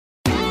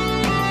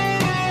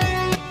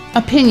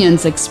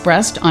Opinions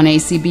expressed on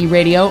ACB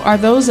Radio are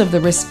those of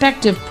the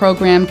respective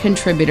program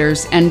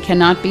contributors and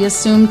cannot be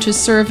assumed to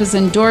serve as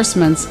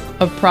endorsements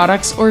of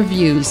products or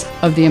views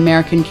of the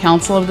American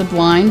Council of the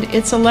Blind,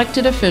 its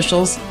elected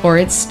officials, or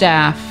its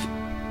staff.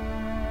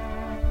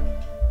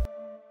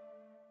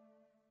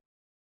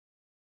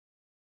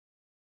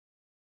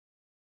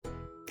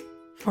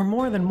 For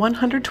more than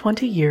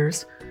 120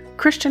 years,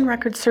 Christian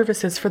Record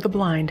Services for the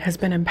Blind has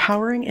been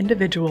empowering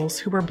individuals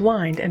who are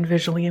blind and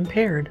visually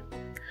impaired.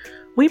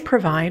 We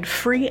provide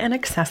free and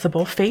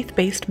accessible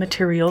faith-based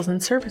materials and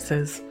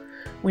services.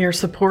 We are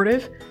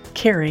supportive,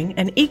 caring,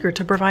 and eager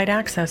to provide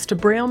access to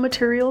Braille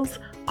materials,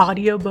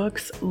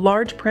 audiobooks,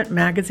 large print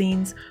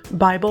magazines,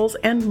 Bibles,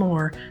 and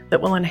more that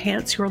will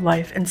enhance your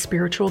life and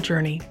spiritual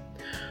journey.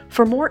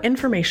 For more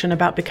information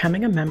about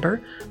becoming a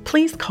member,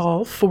 please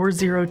call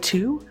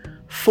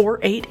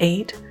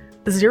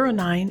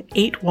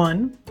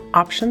 402-488-0981,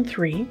 option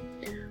 3,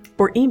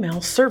 or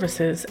email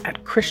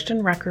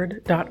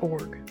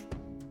services@christianrecord.org.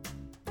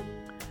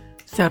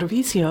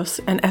 Servicios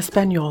en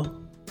Español.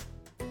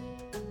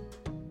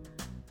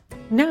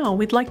 Now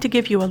we'd like to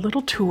give you a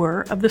little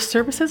tour of the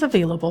services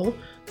available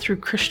through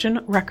Christian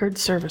Record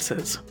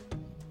Services.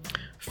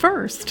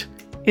 First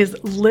is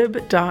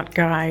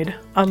lib.guide,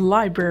 a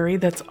library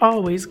that's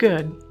always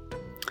good.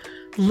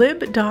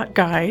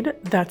 Lib.guide,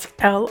 that's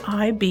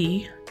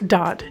lib.guide,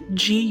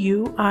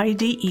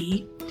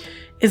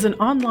 is an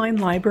online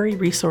library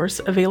resource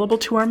available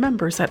to our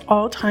members at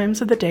all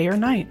times of the day or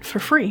night for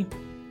free.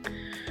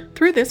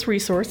 Through this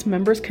resource,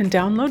 members can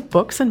download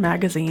books and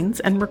magazines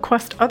and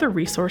request other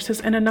resources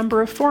in a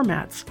number of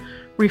formats: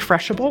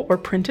 refreshable or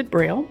printed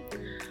Braille,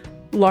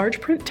 large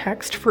print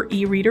text for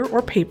e-reader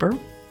or paper,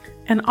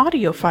 and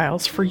audio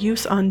files for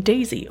use on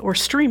Daisy or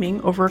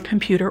streaming over a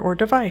computer or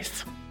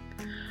device.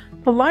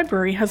 The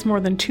library has more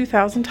than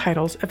 2,000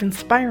 titles of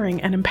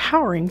inspiring and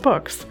empowering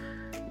books.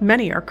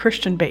 Many are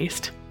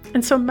Christian-based,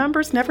 and so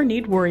members never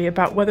need worry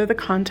about whether the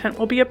content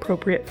will be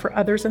appropriate for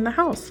others in the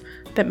house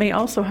that may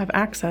also have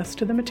access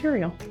to the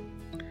material.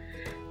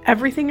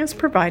 Everything is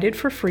provided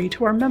for free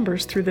to our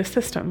members through this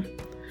system.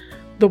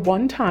 The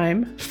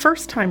one-time,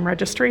 first-time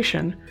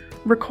registration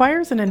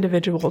requires an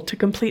individual to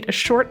complete a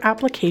short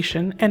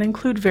application and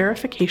include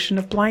verification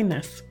of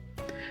blindness.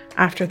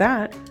 After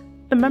that,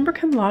 the member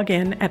can log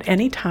in at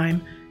any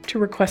time to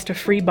request a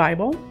free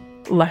Bible,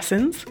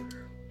 lessons,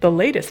 the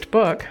latest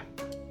book,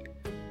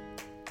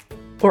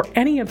 or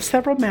any of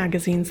several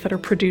magazines that are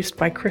produced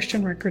by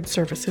Christian Record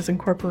Services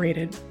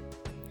Incorporated.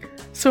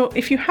 So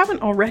if you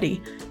haven't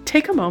already,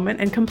 take a moment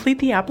and complete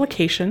the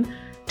application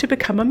to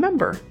become a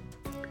member.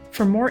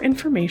 For more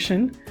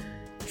information,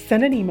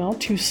 send an email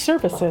to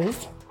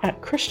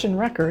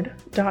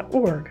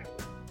services@christianrecord.org.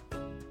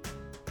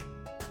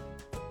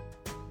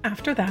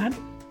 After that,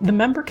 the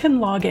member can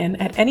log in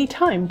at any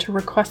time to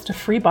request a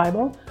free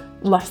Bible,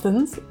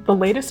 lessons, the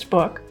latest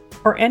book,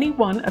 or any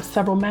one of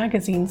several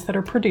magazines that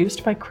are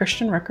produced by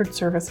Christian Record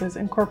Services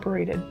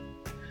Incorporated.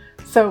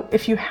 So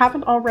if you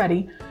haven't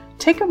already,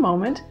 take a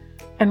moment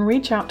and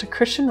reach out to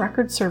Christian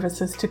Record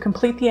Services to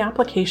complete the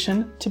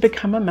application to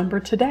become a member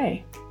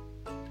today.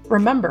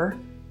 Remember,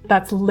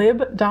 that's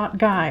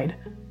lib.guide,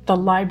 the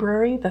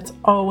library that's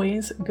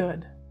always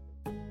good.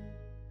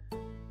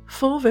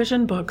 Full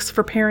Vision Books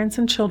for Parents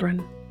and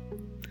Children.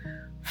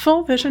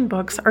 Full Vision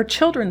books are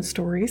children's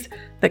stories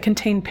that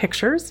contain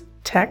pictures,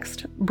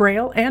 text,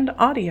 Braille, and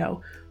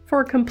audio for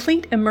a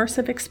complete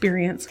immersive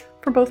experience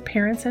for both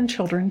parents and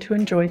children to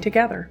enjoy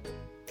together.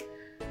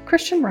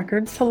 Christian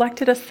Record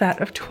selected a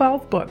set of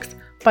 12 books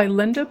by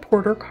Linda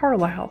Porter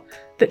Carlisle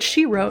that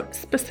she wrote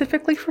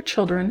specifically for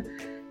children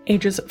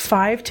ages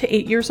 5 to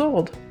 8 years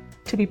old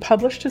to be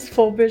published as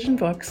Full Vision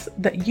books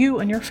that you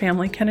and your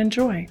family can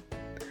enjoy.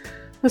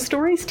 The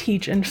stories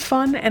teach in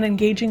fun and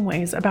engaging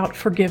ways about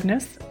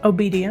forgiveness,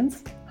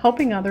 obedience,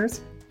 helping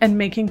others, and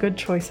making good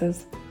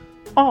choices,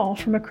 all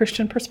from a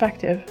Christian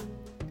perspective.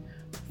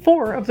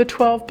 4 of the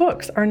 12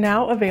 books are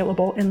now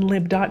available in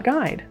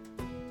lib.guide.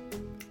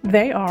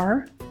 They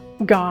are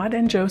God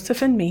and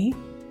Joseph and Me,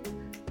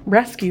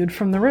 Rescued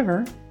from the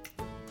River,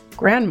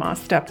 Grandma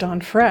Stepped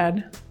on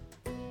Fred,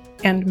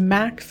 and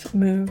Max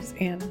Moves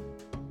In.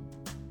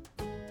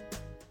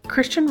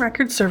 Christian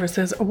Record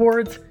Services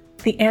awards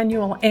the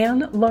annual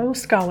Ann Lowe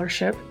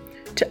Scholarship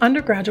to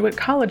undergraduate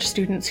college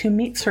students who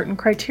meet certain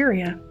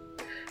criteria.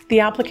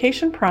 The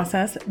application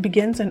process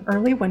begins in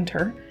early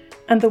winter,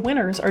 and the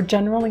winners are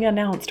generally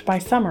announced by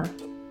summer.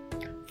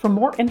 For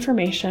more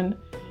information,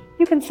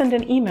 you can send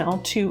an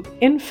email to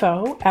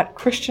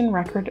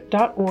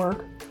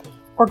info@christianrecord.org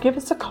or give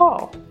us a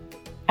call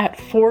at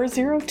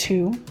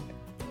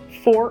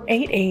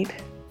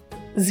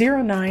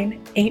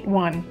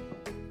 402-488-0981.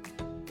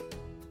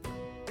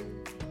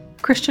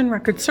 Christian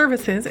Record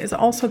Services is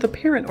also the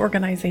parent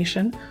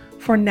organization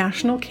for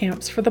National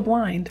Camps for the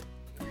Blind.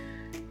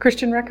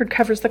 Christian Record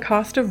covers the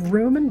cost of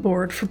room and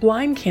board for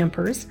blind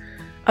campers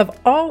of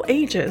all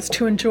ages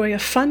to enjoy a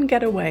fun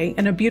getaway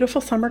in a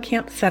beautiful summer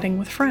camp setting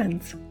with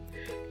friends.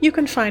 You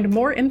can find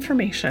more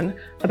information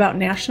about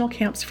National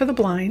Camps for the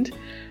Blind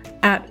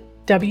at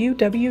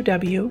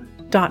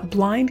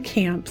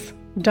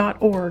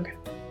www.blindcamps.org.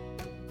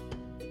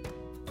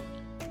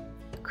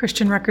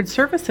 Christian Record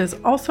Services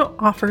also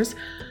offers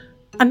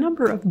a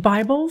number of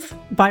Bibles,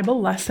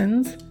 Bible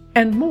lessons,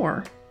 and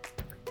more.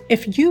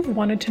 If you've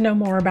wanted to know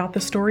more about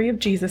the story of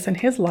Jesus and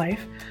his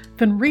life,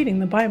 then reading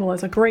the Bible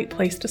is a great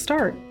place to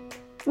start.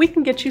 We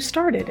can get you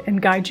started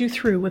and guide you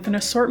through with an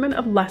assortment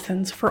of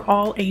lessons for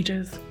all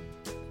ages.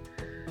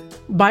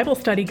 Bible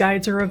study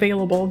guides are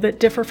available that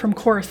differ from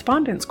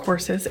correspondence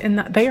courses in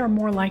that they are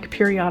more like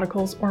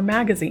periodicals or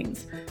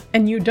magazines,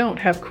 and you don't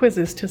have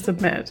quizzes to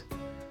submit.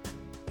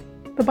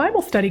 The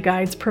Bible study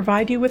guides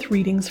provide you with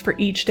readings for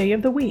each day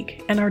of the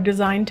week and are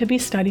designed to be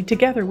studied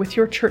together with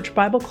your church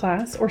Bible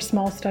class or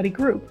small study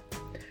group.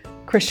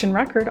 Christian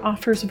Record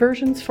offers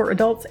versions for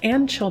adults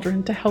and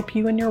children to help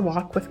you in your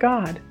walk with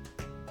God.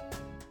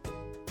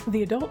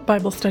 The Adult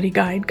Bible Study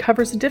Guide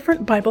covers a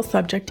different Bible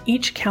subject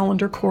each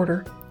calendar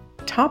quarter.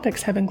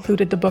 Topics have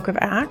included the Book of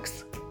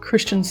Acts,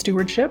 Christian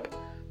stewardship,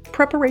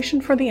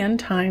 preparation for the end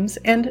times,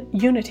 and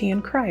unity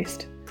in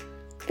Christ.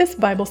 This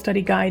Bible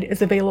study guide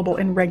is available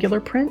in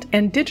regular print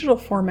and digital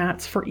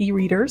formats for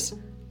e-readers,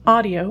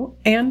 audio,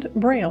 and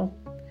Braille.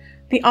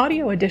 The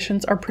audio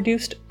editions are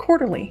produced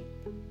quarterly,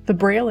 the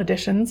Braille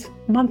editions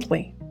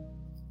monthly.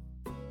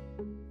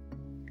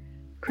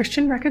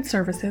 Christian Record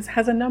Services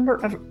has a number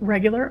of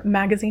regular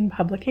magazine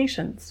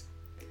publications.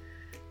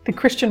 The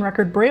Christian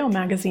Record Braille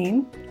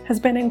magazine has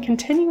been in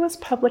continuous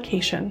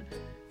publication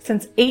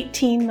since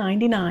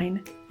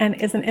 1899 and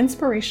is an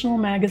inspirational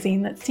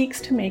magazine that seeks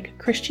to make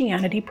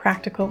Christianity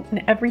practical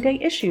in everyday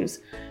issues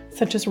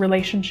such as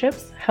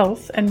relationships,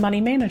 health, and money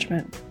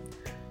management.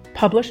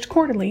 Published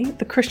quarterly,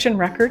 the Christian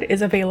Record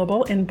is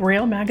available in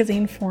Braille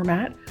magazine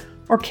format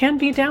or can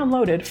be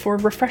downloaded for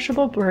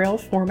refreshable Braille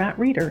format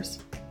readers.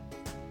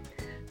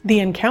 The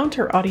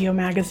Encounter audio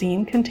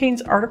magazine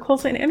contains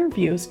articles and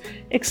interviews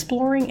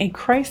exploring a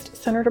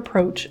Christ-centered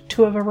approach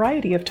to a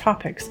variety of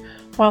topics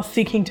while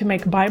seeking to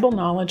make Bible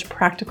knowledge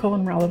practical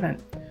and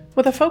relevant,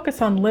 with a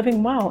focus on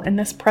living well in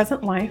this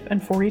present life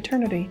and for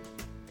eternity.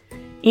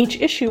 Each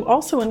issue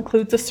also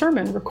includes a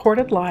sermon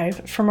recorded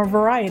live from a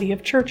variety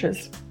of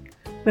churches.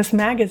 This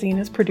magazine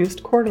is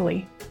produced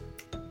quarterly.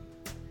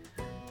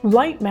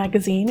 Light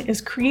magazine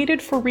is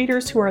created for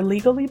readers who are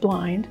legally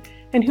blind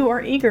and who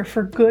are eager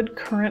for good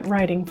current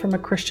writing from a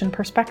Christian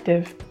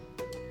perspective.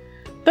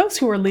 Those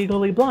who are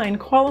legally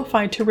blind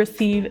qualify to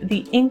receive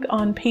the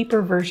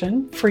ink-on-paper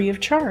version free of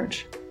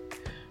charge.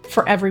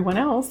 For everyone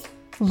else,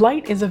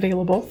 Light is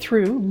available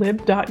through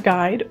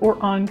lib.guide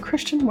or on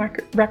Christian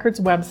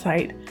Record's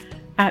website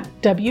at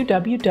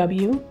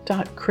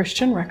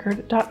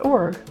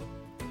www.christianrecord.org.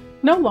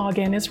 No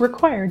login is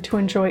required to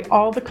enjoy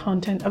all the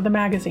content of the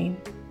magazine.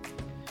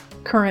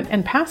 Current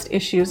and past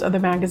issues of the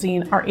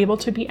magazine are able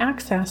to be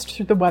accessed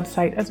through the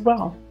website as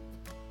well.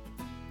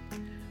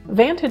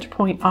 Vantage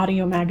Point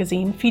Audio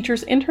Magazine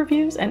features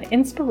interviews and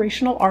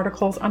inspirational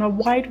articles on a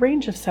wide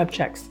range of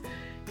subjects,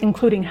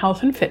 including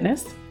health and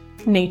fitness,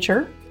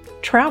 nature,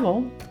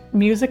 travel,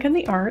 music and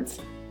the arts,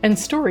 and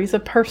stories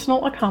of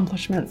personal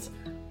accomplishments,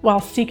 while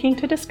seeking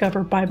to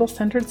discover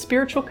Bible-centered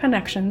spiritual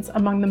connections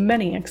among the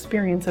many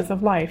experiences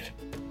of life.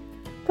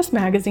 This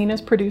magazine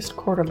is produced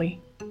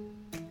quarterly.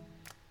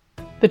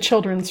 The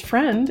Children's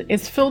Friend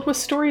is filled with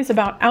stories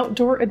about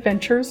outdoor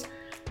adventures,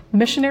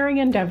 missionary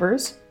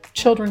endeavors,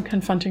 children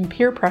confronting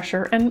peer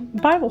pressure,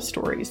 and Bible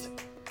stories.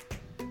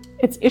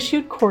 It's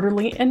issued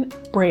quarterly in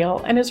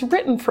Braille and is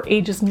written for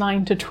ages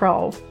 9 to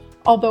 12,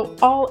 although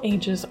all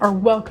ages are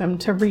welcome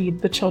to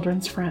read The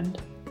Children's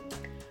Friend.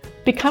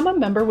 Become a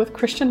member with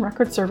Christian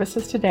Record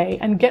Services today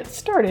and get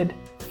started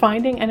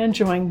finding and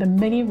enjoying the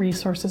many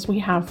resources we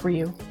have for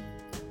you.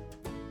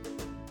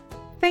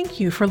 Thank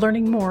you for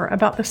learning more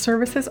about the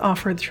services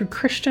offered through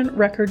Christian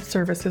Record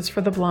Services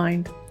for the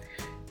Blind.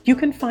 You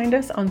can find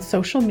us on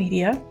social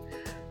media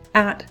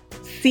at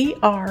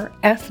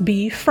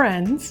CRFB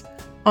Friends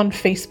on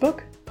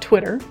Facebook,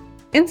 Twitter,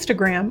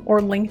 Instagram,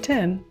 or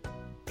LinkedIn.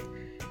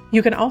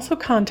 You can also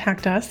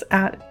contact us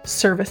at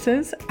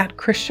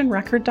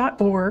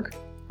services@christianrecord.org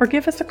or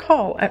give us a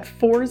call at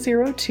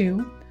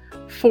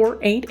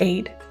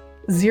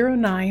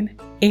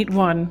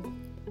 402-488-0981.